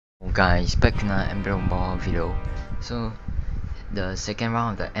Guys, back in our NBA ball video. So the second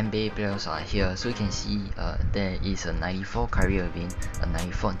round of the NBA playoffs are here. So you can see there is a 94 Kyrie Irving, a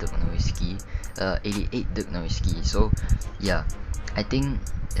 94 Dirk Nowitzki, 88 Dirk Nowitzki. So yeah, I think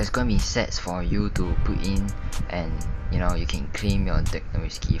there's gonna be sets for you to put in, and you can claim your Dirk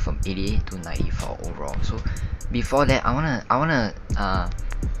Nowitzki from 88 to 94 overall. So before that, I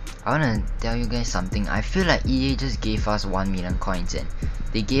wanna tell you guys something. I feel like EA just gave us 1 million coins, and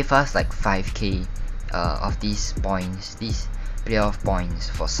they gave us like 5k of these points, these playoff points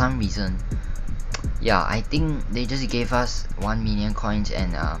for some reason. Yeah, I think they just gave us 1 million coins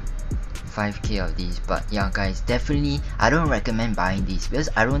and 5k of these. But yeah guys, definitely I don't recommend buying these because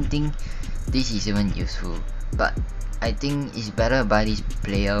I don't think this is even useful. But I think it's better buy this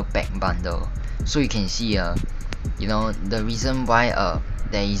player pack bundle. So you can see the reason why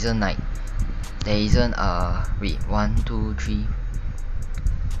there isn't wait, 1 2 3,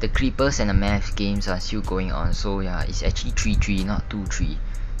 the Clippers and the Mavs games are still going on. So yeah, it's actually 3-3, not 2-3.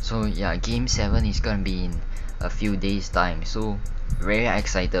 So yeah, game 7 is gonna be in a few days time. So very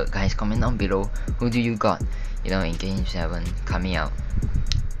excited guys. Comment down below who do you got in game 7 coming out.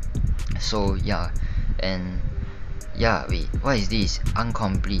 So yeah, and yeah, wait, what is this?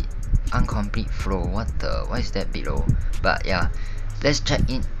 Incomplete flow. What is that below? But yeah, let's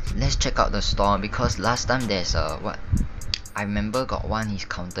check out the store, because last time there's what I remember got one is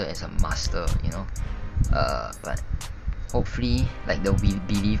counted as a master, but hopefully like the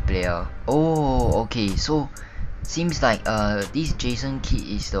believe player. Oh, okay, so seems like this Jason Kidd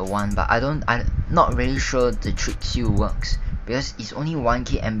is the one, but I'm not really sure the trick still works, because it's only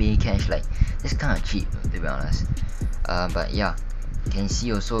 1k NBA cash. Like, that's kind of cheap to be honest. But yeah, you can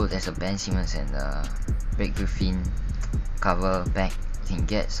see also there's a Ben Simmons and Blake Griffin cover back. You can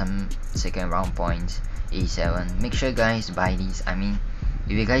get some second round points, 87. Make sure guys buy these. I mean,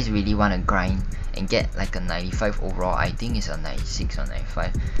 if you guys really want to grind and get like a 95 overall, I think it's a 96 or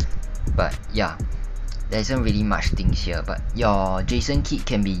 95. But yeah, there isn't really much things here. But your Jason Kidd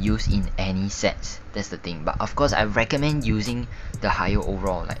can be used in any sets, that's the thing. But of course I recommend using the higher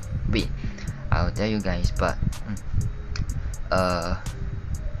overall. Like, wait, I'll tell you guys. But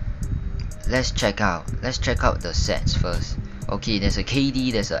let's check out the sets first. Okay, there's a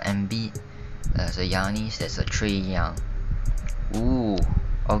KD, there's a MB, there's a Giannis, there's a Trae Young. Ooh,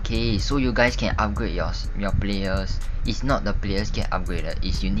 okay, so you guys can upgrade your players. It's not the players get upgraded,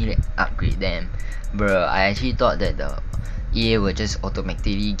 it's you need to upgrade them. Bruh, I actually thought that the EA will just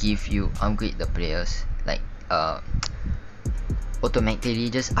automatically give you upgrade the players, like automatically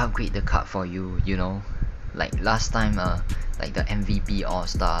just upgrade the card for you, like last time like the MVP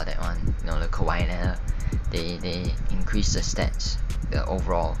All-Star, that one, the Kawhi Leonard, they increase the stats, the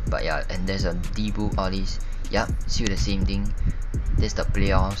overall. But yeah, and there's a D-Book, all these, yep, still the same thing. There's the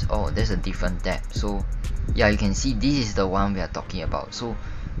playoffs. Oh, there's a different tab. So yeah, you can see this is the one we are talking about. So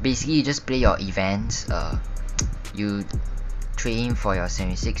basically you just play your events, you train for your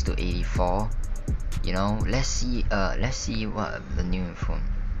 76 to 84. Let's see what the new info.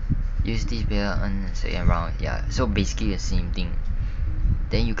 Use this player on second round. Yeah, so basically the same thing.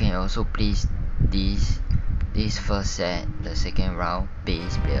 Then you can also place this first set, the second round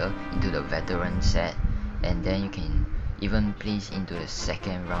base player, into the veteran set, and then you can even place into the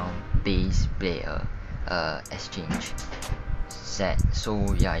second round base player exchange set.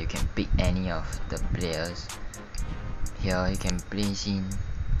 So yeah, you can pick any of the players here, you can place in,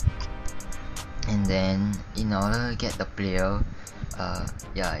 and then in order to get the player,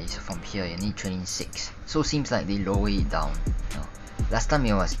 yeah, it's from here. You need training 6. So seems like they lower it down. Last time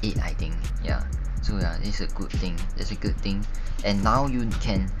it was 8, I think. Yeah. So yeah, this is a good thing. That's a good thing. And now you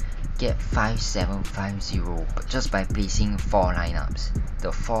can get 5750, but just by placing 4 lineups.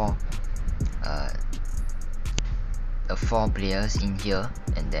 The four players in here,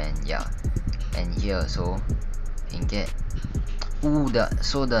 and then yeah, and here, so you can get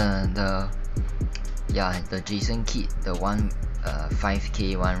the Jason Kidd, the one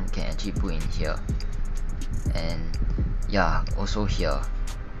 5k one, can actually put in here, and yeah, also here.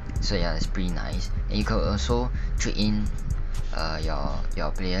 So yeah, it's pretty nice. And you can also trade in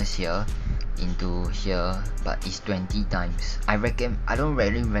your players here into here, but it's 20 times. I don't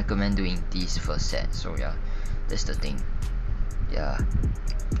really recommend doing this first set. So yeah, that's the thing. Yeah.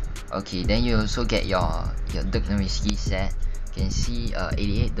 Okay, then you also get your Dirk Nowitzki set. You can see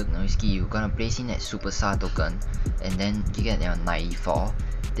 88 Dirk Nowitzki, you're gonna place in that superstar token, and then you get your 94.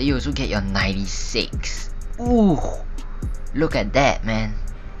 Then you also get your 96. Ooh, look at that, man.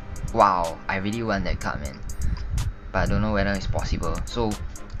 Wow, I really want that card, man, but I don't know whether it's possible. So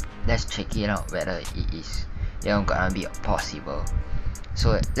let's check it out whether it is gonna be possible.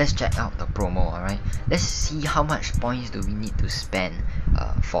 So let's check out the promo. Alright, let's see how much points do we need to spend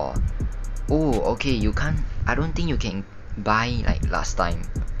for. Oh, okay, you can't, I don't think you can buy like last time,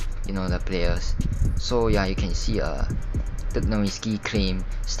 you know, the players. So yeah, you can see Dirk Nowitzki claim.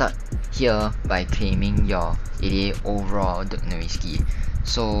 Start here by claiming your 88 overall Dirk Nowitzki.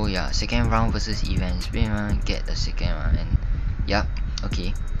 So yeah, second round versus events, get the second one, and yep,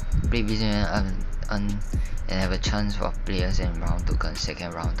 okay. Play business and have a chance for players and round token,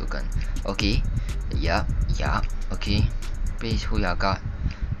 second round token. Okay, yeah, okay. Place who you got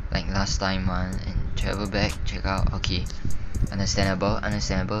like last time one and travel back, check out. Okay, understandable.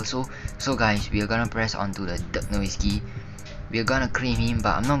 So guys, we are gonna press onto the Dirk Nowitzki. We are gonna claim him,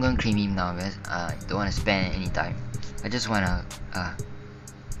 but I'm not gonna claim him now because I don't wanna spend any time. I just wanna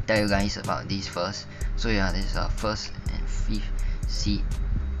tell you guys about this first. So yeah, this is our first and fifth seed.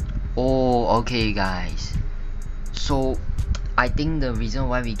 Oh, okay guys, so I think the reason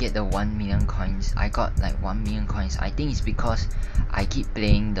why we get the 1 million coins, I got like 1 million coins, I think it's because I keep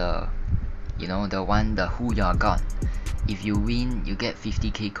playing the, you know, the who you got. If you win, you get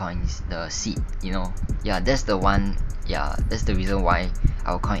 50k coins, the seed, you know. Yeah, that's the one. Yeah, that's the reason why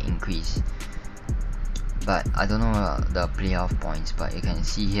our coin increase. But I don't know the playoff points, but you can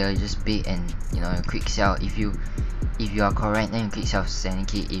see here, you just big and, you know, quick sell. If you are correct, then you quick sell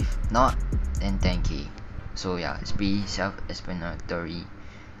 7k. If not, then 10k. So yeah, it's pretty self-explanatory.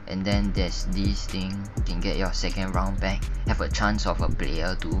 And then there's this thing, you can get your second round back, have a chance of a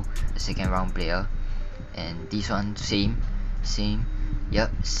player too, a second round player. And this one same,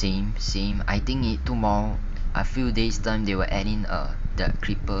 yep, same. I think tomorrow, a few days time, they will add in the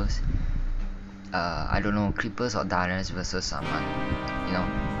Clippers. I don't know, Clippers or Dallas versus someone, you know.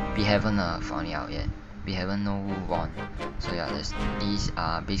 We haven't found it out yet. We haven't know who won. So yeah, these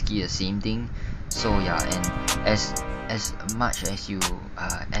are basically the same thing. So yeah, and as much as you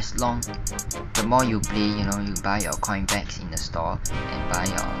the more you play, you know, you buy your coin packs in the store and buy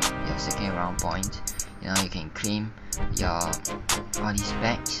your second round points, you know, you can claim your all these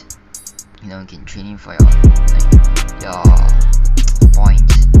packs, you know, you can train in for your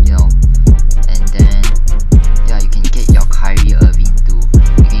points, you know. And then yeah, you can get your Kyrie Irving too.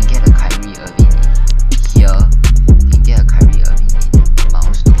 You can get a Kyrie Irving in here. You can get a Kyrie Irving in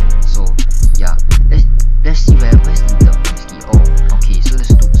milestone. So yeah, let's see where's the Dirk Nowitzki. Oh, okay. So the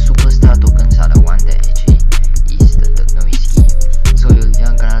superstar tokens are the one that actually is the Dirk Nowitzki. So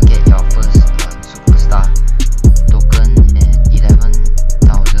you're gonna get your first superstar token at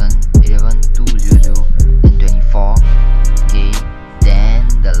 11,200 and 24. Okay. Then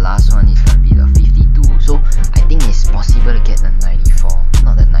the last one is gonna be the 52. So I think it's possible to get the 94,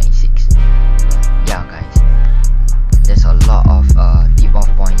 not the 96. But yeah guys, there's a lot of tip off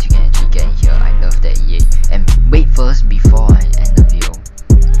points you can actually get in here. I love that EA. And wait first, before I end the video,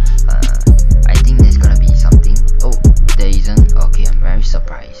 I think there's gonna be something. Oh, there isn't. Okay, I'm very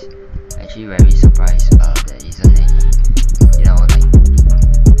surprised, actually very surprised. There isn't any, you know, like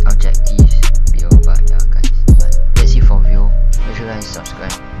objectives video. But yeah guys, but that's it for video. Make sure you guys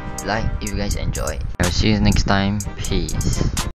subscribe, like if you guys enjoy. I'll see you next time. Peace.